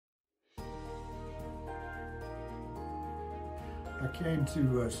I came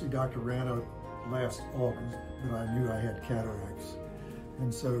to see Dr. Rana last August, but I knew I had cataracts.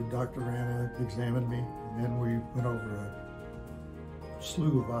 And so Dr. Rana examined me, and then we went over a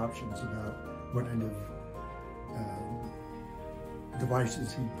slew of options about what kind of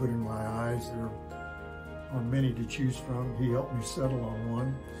devices he put in my eyes. There are many to choose from. He helped me settle on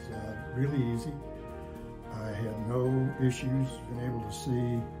one. It's really easy. I had no issues, been able to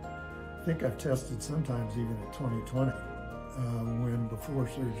see. I think I've tested sometimes even at 20/20, when before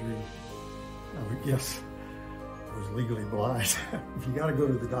surgery, I would guess I was legally blind. If you got to go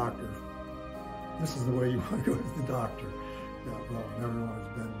to the doctor, this is the way you want to go to the doctor. Yeah, well, and everyone has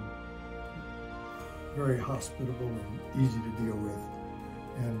been very hospitable and easy to deal with,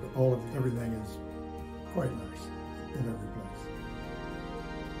 and everything is quite nice in every place.